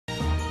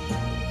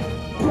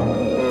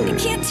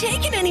can't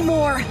take it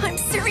anymore. I'm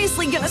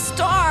seriously gonna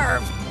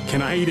starve.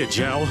 Can I eat a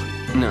gel?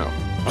 No.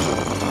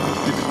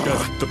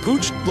 Does the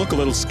pooch look a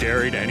little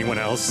scary to anyone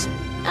else?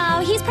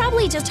 Oh, he's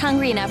probably just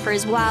hungry enough for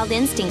his wild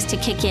instincts to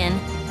kick in.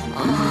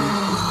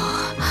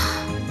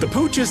 The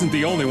pooch isn't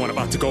the only one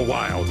about to go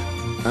wild.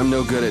 I'm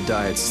no good at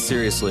diets,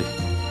 seriously.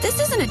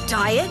 This isn't a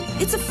diet,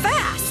 it's a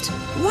fast.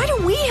 Why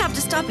do we have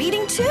to stop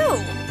eating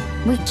too?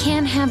 We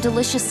can't have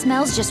delicious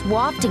smells just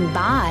wafting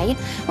by.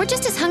 We're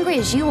just as hungry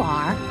as you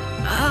are.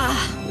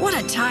 What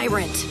a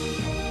tyrant.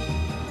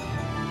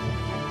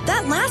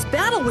 That last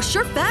battle was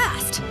sure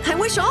fast. I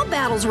wish all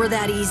battles were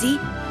that easy.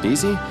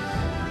 Easy?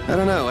 I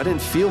don't know, I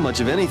didn't feel much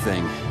of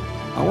anything.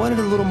 I wanted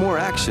a little more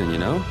action, you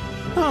know?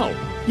 Oh,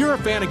 you're a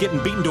fan of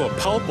getting beaten to a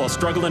pulp while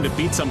struggling to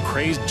beat some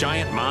crazed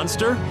giant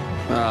monster?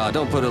 Ah,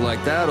 don't put it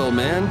like that, old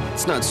man.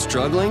 It's not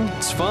struggling,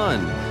 it's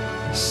fun.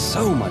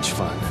 So much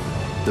fun.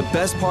 The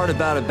best part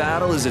about a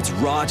battle is its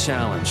raw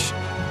challenge.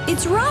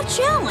 It's raw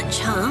challenge,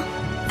 huh?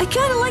 I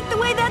kinda like the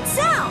way that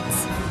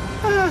sounds.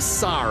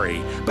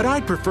 Sorry, but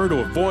I'd prefer to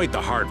avoid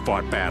the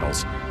hard-fought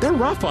battles. They're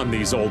rough on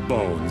these old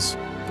bones.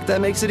 But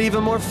that makes it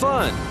even more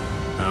fun.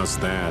 How's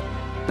that?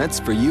 That's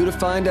for you to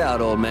find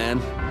out, old man.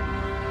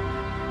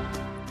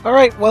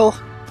 Alright, well,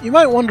 you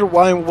might wonder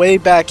why I'm way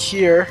back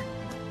here.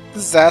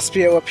 This is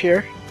Aspio up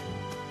here.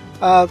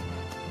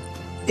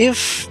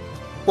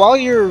 While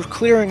you're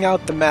clearing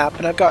out the map,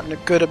 and I've gotten a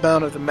good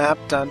amount of the map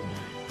done,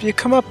 if you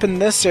come up in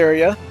this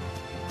area,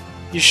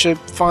 you should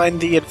find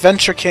the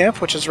adventure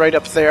camp, which is right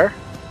up there,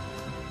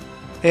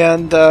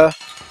 and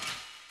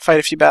fight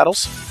a few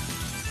battles.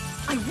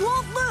 I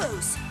won't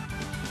lose.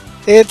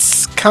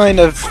 It's kind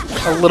of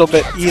a little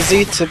bit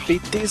easy to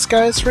beat these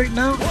guys right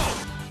now.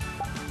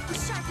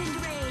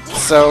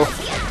 So,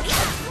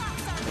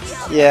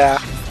 yeah.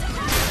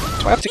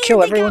 Do I have to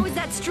kill everyone? I was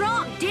that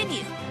strong, did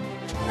you?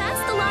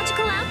 That's the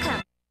logical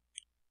outcome.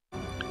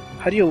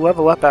 How do you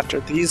level up after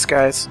these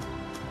guys?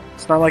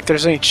 It's not like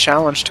there's any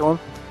challenge to them.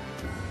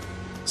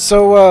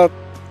 So,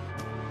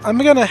 I'm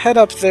gonna head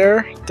up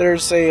there.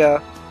 There's a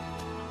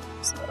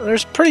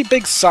pretty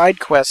big side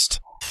quest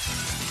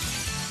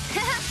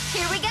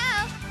Here we go.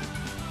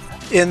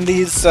 in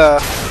these,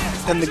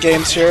 in the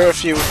games here,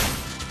 if you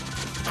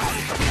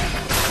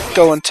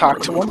go and talk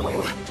to them.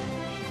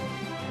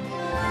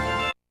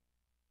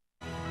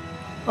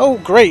 Oh,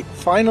 great!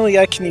 Finally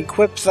I can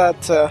equip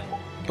that,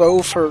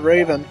 bow for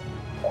Raven.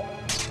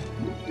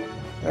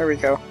 There we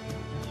go.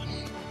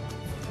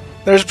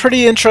 There's a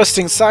pretty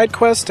interesting side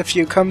quest if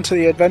you come to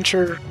the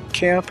adventure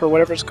camp, or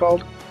whatever it's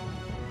called.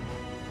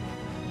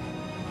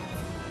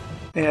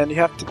 And you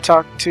have to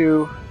talk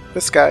to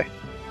this guy.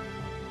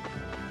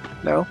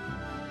 No?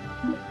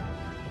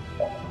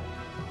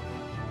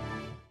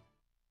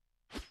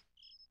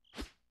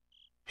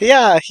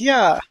 Yeah!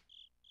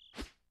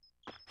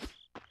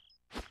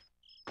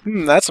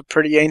 That's a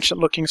pretty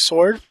ancient-looking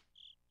sword.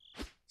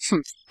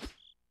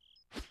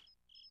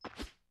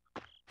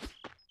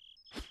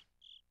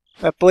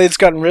 That blade's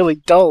gotten really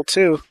dull,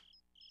 too.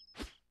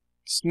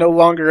 It's no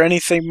longer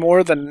anything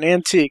more than an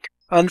antique,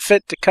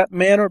 unfit to cut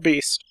man or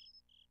beast.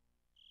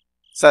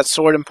 Is that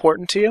sword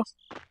important to you?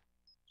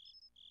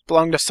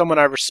 Belong to someone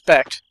I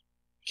respect.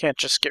 Can't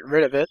just get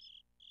rid of it.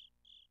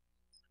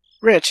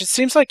 Rich, it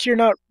seems like you're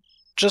not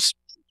just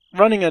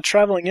running a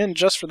traveling inn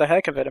just for the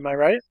heck of it, am I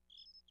right?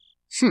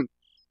 You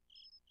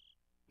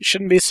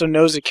shouldn't be so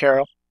nosy,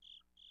 Carol.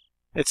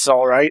 It's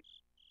alright.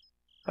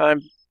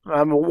 I'm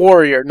a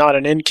warrior, not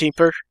an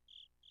innkeeper.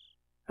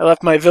 I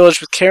left my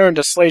village with Karen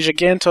to slay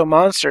giganto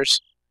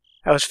monsters.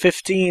 I was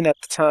 15 at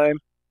the time.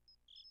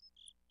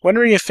 When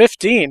were you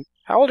 15?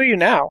 How old are you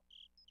now?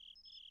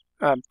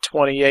 I'm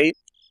 28.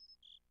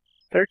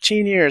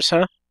 13 years,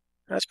 huh?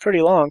 That's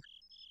pretty long.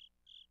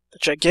 The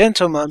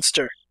giganto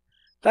monster.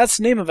 That's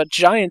the name of a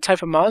giant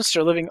type of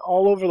monster living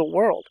all over the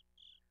world.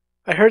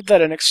 I heard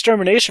that an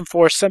extermination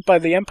force sent by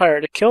the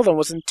Empire to kill them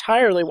was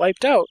entirely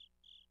wiped out.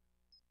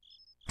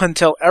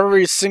 Until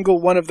every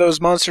single one of those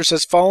monsters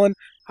has fallen,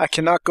 I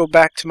cannot go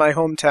back to my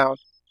hometown.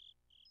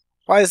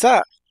 Why is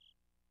that?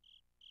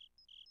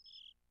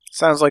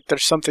 Sounds like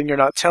there's something you're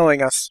not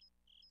telling us.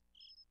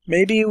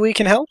 Maybe we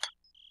can help?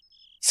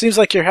 Seems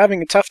like you're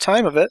having a tough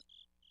time of it.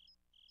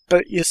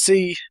 But you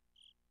see,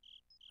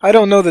 I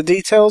don't know the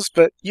details,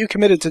 but you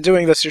committed to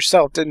doing this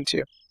yourself, didn't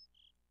you?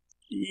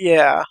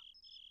 Yeah.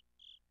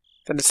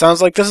 Then it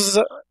sounds like this is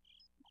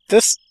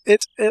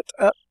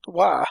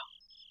wow.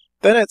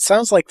 Then it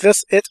sounds like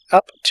this it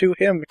up to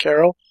him,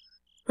 Carol.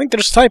 I think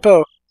there's a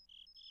typo.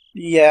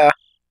 Yeah.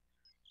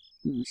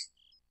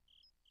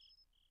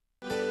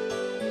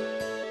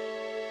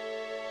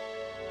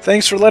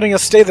 Thanks for letting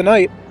us stay the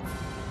night.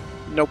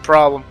 No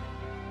problem.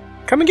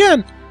 Come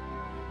again.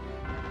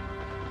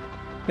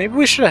 Maybe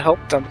we should have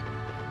helped them.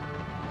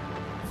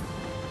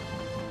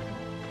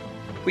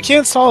 We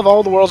can't solve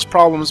all the world's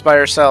problems by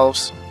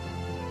ourselves.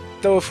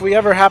 Though if we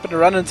ever happen to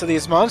run into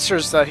these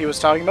monsters that he was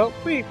talking about,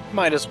 we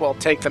might as well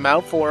take them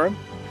out for him.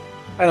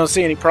 I don't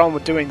see any problem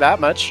with doing that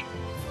much.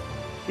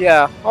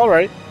 Yeah,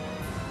 alright.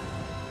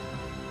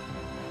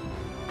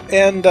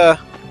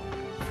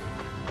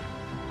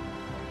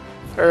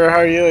 Or how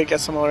are you? I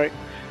guess I'm alright.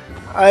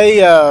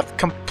 I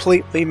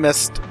completely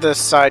missed this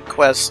side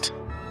quest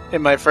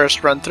in my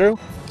first run through,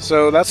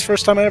 so that's the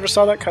first time I ever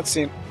saw that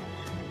cutscene.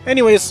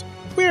 Anyways,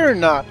 we're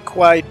not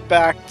quite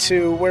back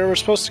to where we're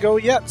supposed to go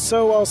yet,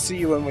 so I'll see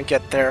you when we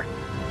get there.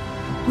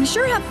 We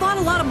sure have fought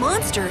a lot of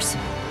monsters.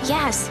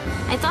 Yes,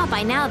 I thought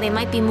by now they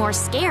might be more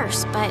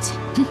scarce, but...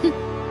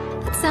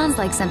 That sounds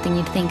like something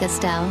you'd think,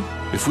 Estelle.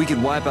 If we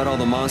could wipe out all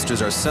the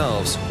monsters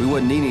ourselves, we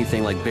wouldn't need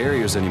anything like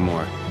barriers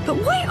anymore. But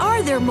why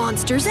are there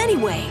monsters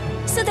anyway?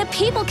 So that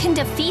people can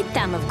defeat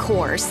them, of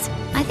course.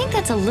 I think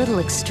that's a little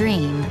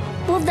extreme.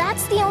 Well,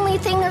 that's the only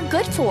thing they're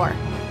good for.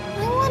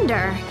 I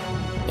wonder...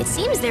 It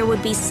seems there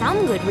would be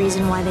some good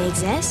reason why they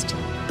exist.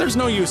 There's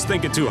no use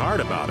thinking too hard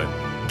about it.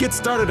 Get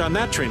started on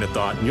that train of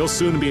thought, and you'll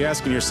soon be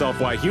asking yourself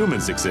why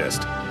humans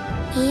exist.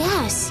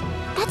 Yes,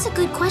 that's a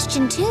good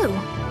question, too.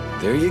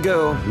 There you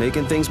go,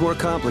 making things more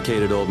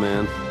complicated, old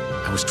man.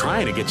 I was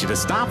trying to get you to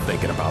stop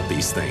thinking about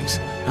these things,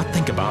 not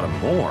think about them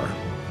more.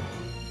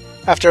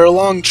 After a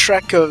long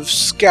trek of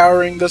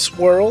scouring this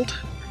world,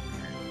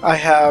 I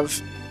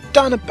have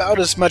done about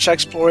as much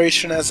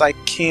exploration as I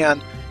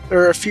can. There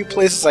are a few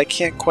places I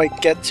can't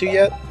quite get to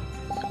yet,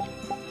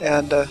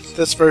 and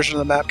this version of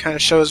the map kind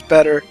of shows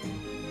better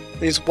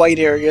these white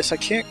areas I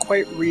can't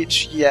quite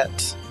reach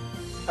yet,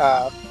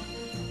 but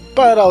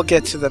I'll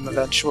get to them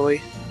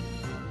eventually.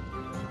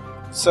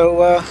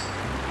 So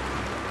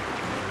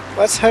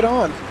let's head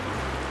on.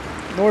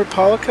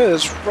 Nordopolica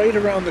is right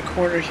around the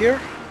corner here.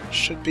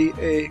 Should be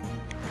a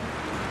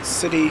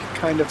city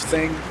kind of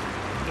thing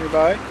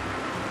nearby,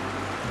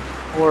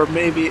 or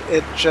maybe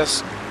it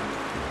just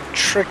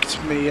tricked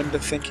me into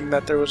thinking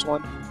that there was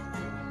one.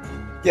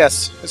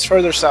 Yes, it's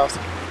further south.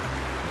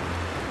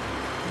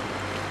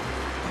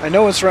 I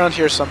know it's around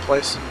here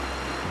someplace.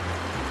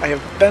 I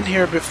have been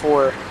here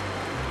before.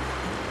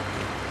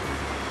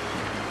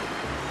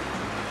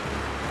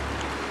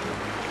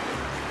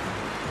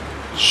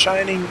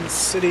 Shining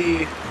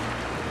City.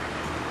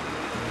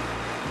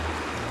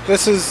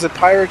 This is the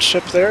pirate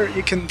ship there.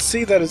 You can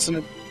see that it's in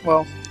a...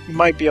 well, you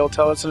might be able to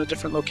tell it's in a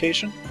different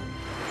location.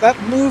 That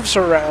moves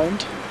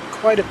around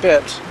quite a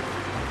bit.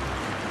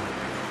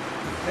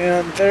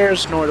 And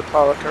there's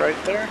Nordopolica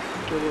right there.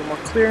 Do a little more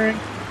clearing.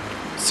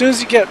 As soon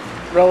as you get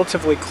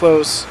relatively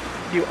close,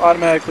 you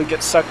automatically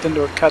get sucked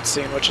into a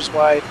cutscene, which is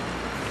why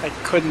I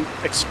couldn't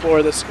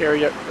explore this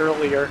area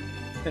earlier.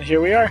 And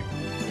here we are.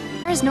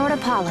 There's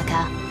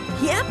Nordopolica.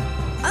 Yep,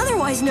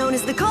 otherwise known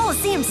as the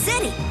Colosseum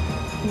City.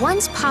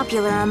 Once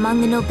popular among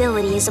the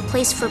nobility as a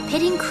place for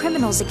pitting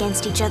criminals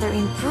against each other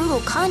in brutal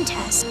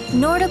contests,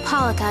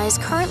 Nordopolica is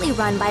currently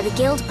run by the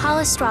Guild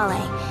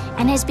Palestrale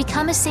and has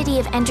become a city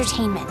of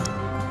entertainment.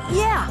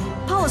 Yeah,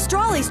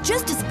 Palestrale's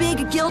just as big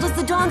a guild as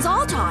the Don's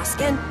Altosk,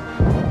 and...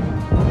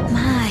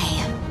 My,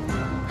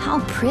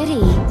 how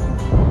pretty.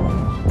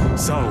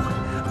 So,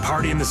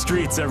 party in the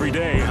streets every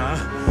day,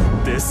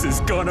 huh? This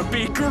is gonna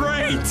be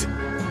great!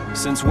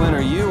 Since when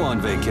are you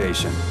on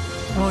vacation?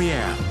 Oh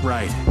yeah,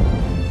 right.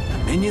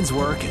 Minion's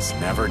work is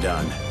never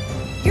done.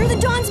 You're the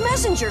Don's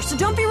messenger, so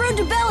don't be rude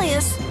to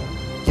Bellius.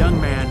 Young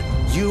man,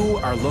 you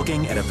are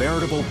looking at a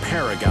veritable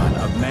paragon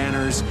of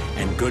manners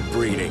and good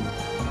breeding.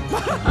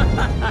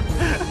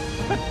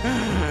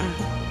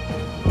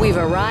 We've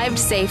arrived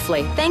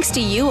safely, thanks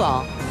to you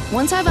all.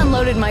 Once I've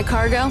unloaded my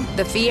cargo,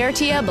 the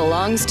Fiertia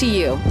belongs to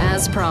you,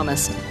 as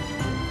promised.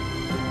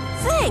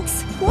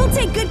 Thanks. We'll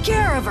take good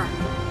care of her.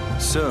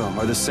 So,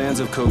 are the sands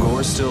of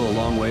Kogor still a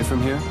long way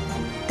from here?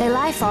 They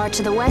lie far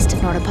to the west of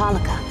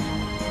Nordopolica.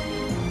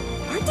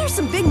 Aren't there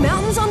some big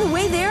mountains on the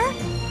way there?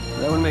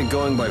 That would make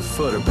going by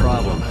foot a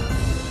problem.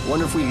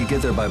 Wonder if we could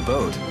get there by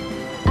boat.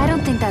 I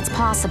don't think that's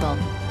possible.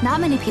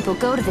 Not many people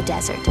go to the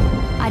desert.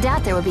 I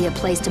doubt there would be a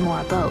place to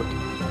moor a boat.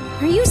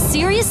 Are you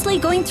seriously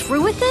going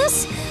through with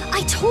this?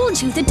 I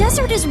told you, the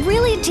desert is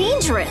really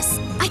dangerous.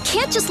 I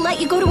can't just let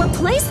you go to a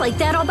place like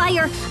that all by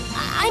your...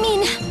 I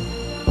mean...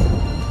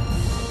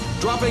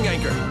 Dropping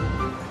anchor.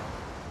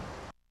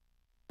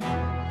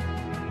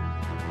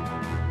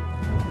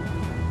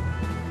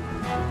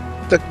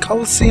 The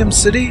Colosseum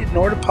City,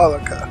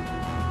 Nordopolica.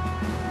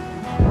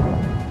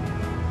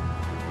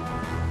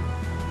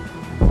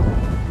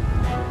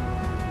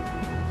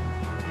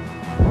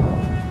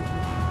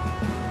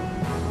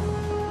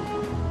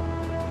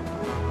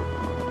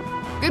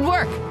 Good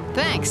work.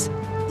 Thanks.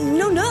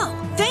 No,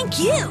 thank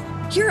you.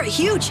 You're a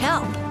huge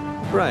help.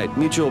 Right,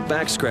 mutual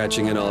back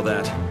scratching and all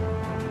that.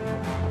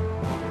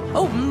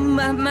 Oh,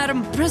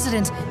 Madam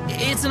President,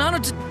 it's an honor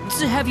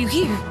to have you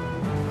here.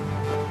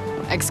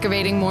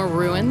 Excavating more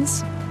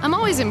ruins? I'm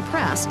always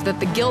impressed that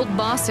the guild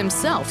boss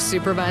himself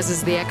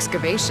supervises the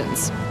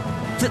excavations.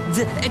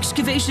 The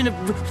excavation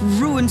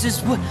of ruins is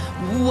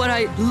what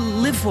I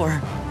live for.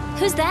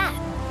 Who's that?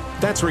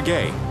 That's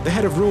Regay, the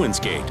head of Ruins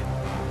Gate.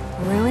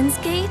 Ruins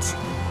Gate?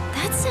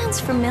 That sounds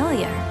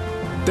familiar.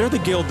 They're the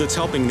guild that's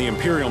helping the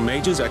Imperial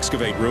mages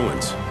excavate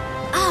ruins.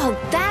 Oh,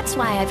 that's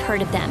why I've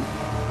heard of them.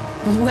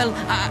 Well,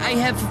 I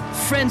have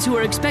friends who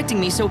are expecting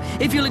me, so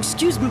if you'll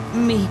excuse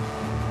me...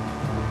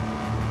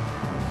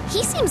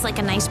 He seems like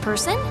a nice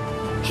person.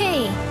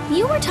 Hey,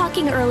 you were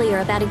talking earlier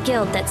about a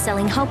guild that's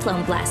selling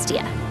Hoplone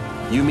Blastia.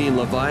 You mean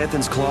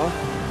Leviathan's Claw?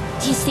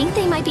 Do you think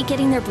they might be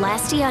getting their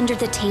Blastia under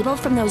the table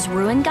from those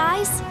Ruin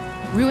guys?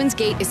 Ruin's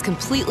Gate is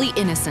completely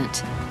innocent.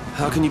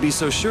 How can you be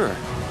so sure?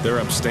 They're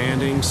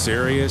upstanding,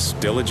 serious,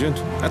 diligent.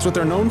 That's what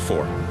they're known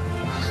for.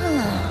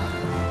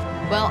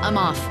 Well, I'm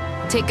off.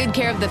 Take good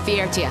care of the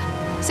Fiertia.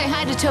 Say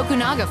hi to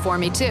Tokunaga for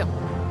me, too.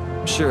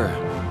 Sure.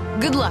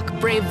 Good luck,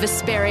 brave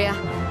Vesperia.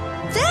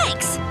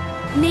 Thanks!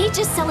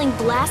 Mages selling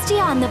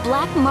Blastia on the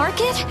black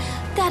market?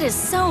 That is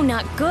so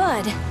not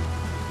good.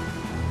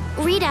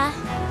 Rita,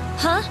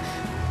 Huh?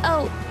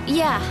 Oh,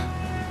 yeah.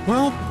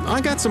 Well,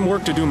 I got some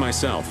work to do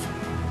myself.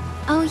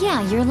 oh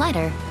yeah, your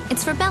letter.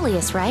 It's for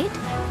Bellius, right?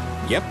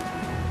 Yep.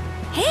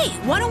 Hey,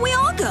 why don't we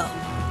all go?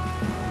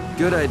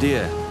 Good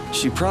idea.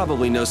 She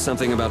probably knows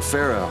something about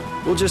Pharaoh.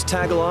 We'll just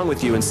tag along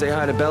with you and say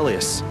hi to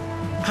Bellius.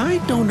 I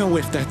don't know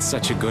if that's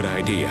such a good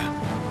idea.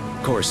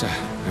 Of course,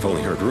 I've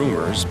only heard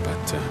rumors, but,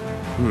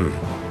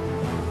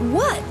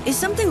 What? Is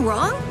something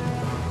wrong?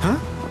 Huh?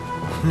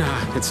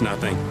 Nah, it's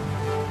nothing.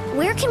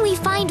 Where can we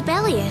find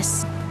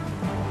Bellius?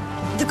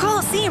 The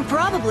Colosseum,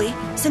 probably,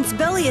 since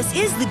Bellius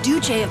is the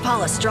Duce of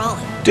Palestrale.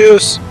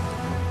 Deuce.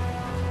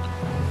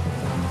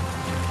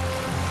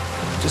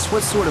 Just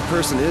what sort of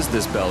person is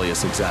this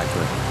Bellius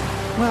exactly?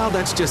 Well,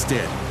 that's just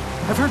it.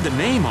 I've heard the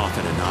name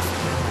often enough,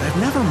 but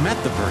I've never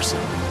met the person.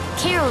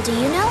 Carol, do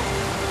you know?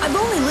 I've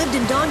only lived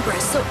in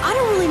Dawngress, so I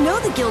don't really know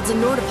the guilds in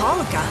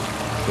Nordopolica.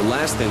 The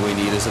last thing we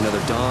need is another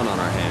Dawn on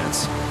our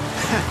hands.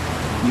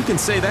 You can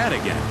say that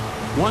again.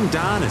 One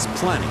Don is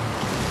plenty.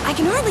 I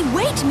can hardly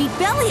wait to meet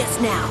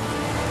Bellius now.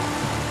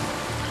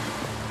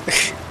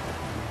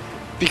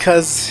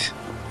 Because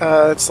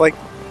it's like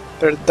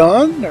they're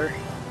done, or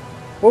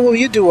what will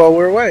you do while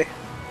we're away?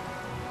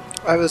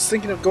 I was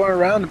thinking of going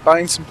around and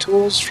buying some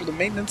tools for the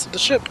maintenance of the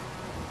ship.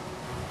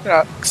 You're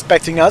not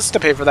expecting us to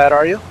pay for that,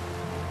 are you?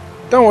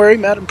 Don't worry,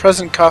 Madam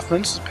President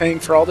Kaufman is paying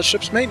for all the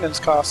ship's maintenance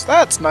costs.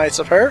 That's nice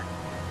of her.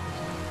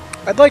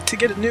 I'd like to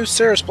get a new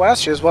Ceres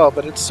Blastia as well,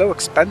 but it's so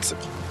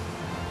expensive.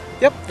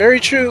 Yep, very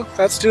true.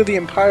 That's due to the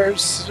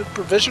Empire's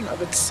supervision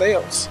of its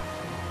sales.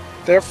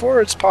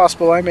 Therefore, it's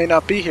possible I may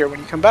not be here when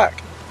you come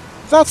back.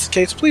 If that's the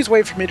case, please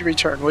wait for me to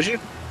return, would you?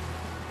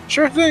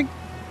 Sure thing.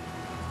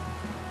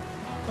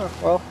 Oh,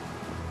 well.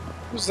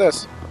 Who's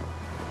this?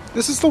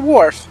 This is the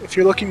wharf. If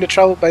you're looking to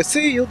travel by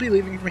sea, you'll be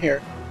leaving from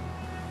here.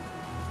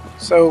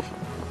 So,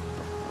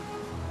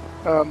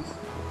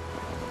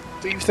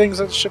 leave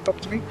things at the ship up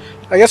to me.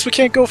 I guess we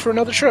can't go for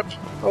another trip.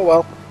 Oh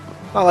well.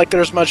 Not like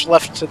there's much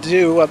left to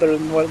do other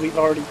than what we've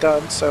already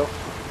done, so...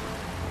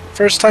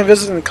 First time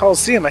visiting the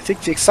Colosseum, I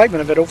think the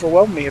excitement of it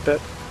overwhelmed me a bit.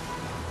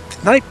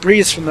 The night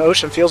breeze from the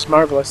ocean feels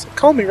marvelous. It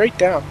calmed me right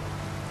down.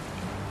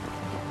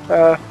 Is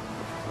that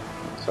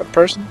a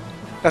person?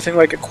 Nothing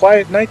like a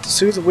quiet night to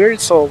soothe a wearied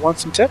soul. Want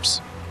some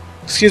tips?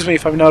 Excuse me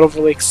if I'm not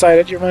overly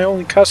excited. You're my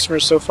only customer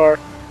so far.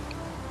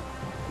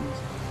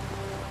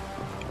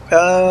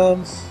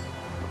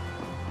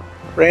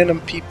 Random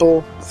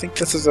people think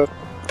this is a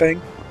thing.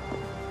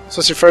 So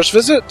it's your first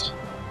visit?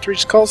 To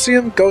reach the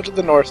Colosseum, go to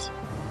the north.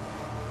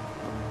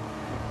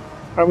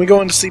 Aren't we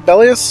going to see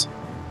Bellius?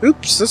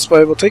 Oops, this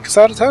way will take us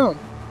out of town.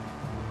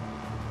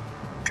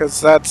 Because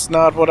that's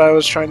not what I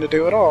was trying to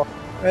do at all.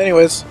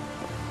 Anyways,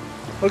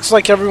 looks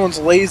like everyone's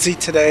lazy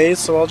today,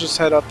 so I'll just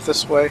head up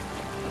this way.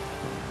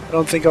 I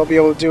don't think I'll be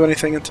able to do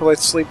anything until I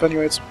sleep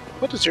anyways.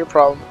 What is your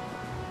problem?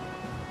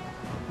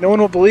 No one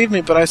will believe me,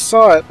 but I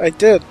saw it. I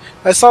did.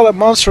 I saw that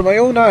monster with my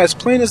own eyes,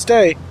 plain as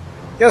day.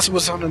 Yes, it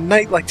was on a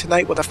night like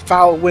tonight with a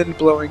foul wind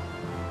blowing.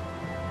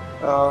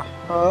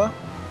 Huh?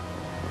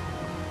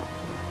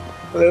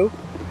 Hello?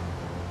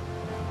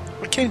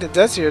 I came to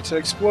Desir to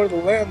explore the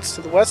lands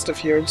to the west of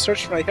here and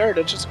search for my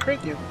heritage as a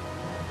Crithian.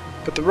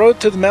 But the road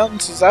to the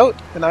mountains is out,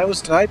 and I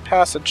was denied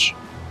passage.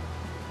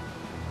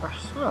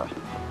 Aha.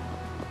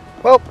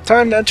 Well,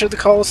 time to enter the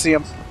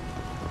Colosseum.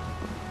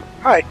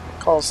 Hi,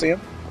 Colosseum.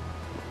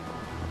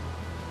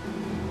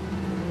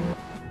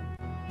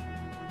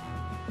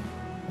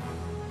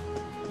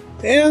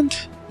 And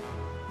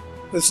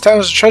this town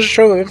is a treasure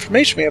trove of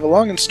information. We have a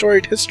long and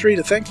storied history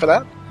to thank for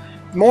that.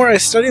 The more I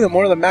study, the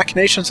more the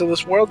machinations of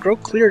this world grow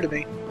clear to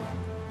me.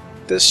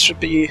 This should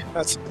be...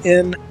 that's an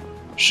inn.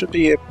 Should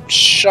be a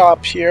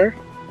shop here.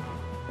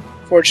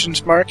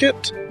 Fortune's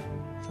Market.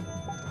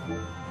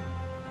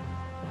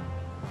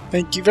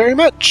 Thank you very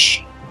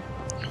much.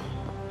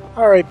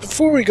 Alright,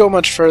 before we go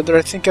much further,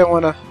 I think I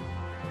want to...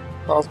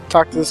 I'll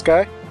talk to this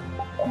guy.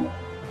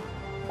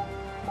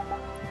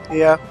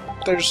 Yeah,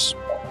 there's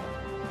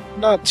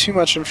not too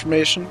much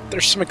information.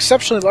 There's some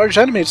exceptionally large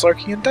enemies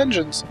lurking in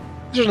dungeons.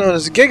 These are known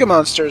as Giga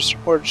Monsters,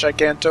 or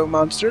Giganto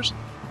Monsters.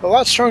 A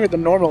lot stronger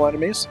than normal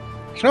enemies.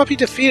 Cannot be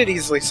defeated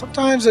easily.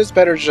 Sometimes it's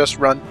better to just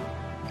run.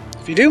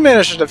 If you do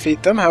manage to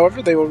defeat them,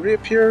 however, they will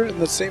reappear in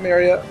the same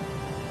area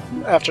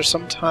after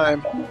some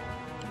time.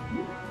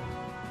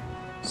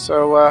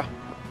 So,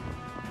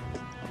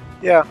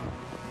 yeah.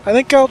 I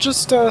think I'll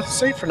just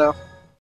save for now.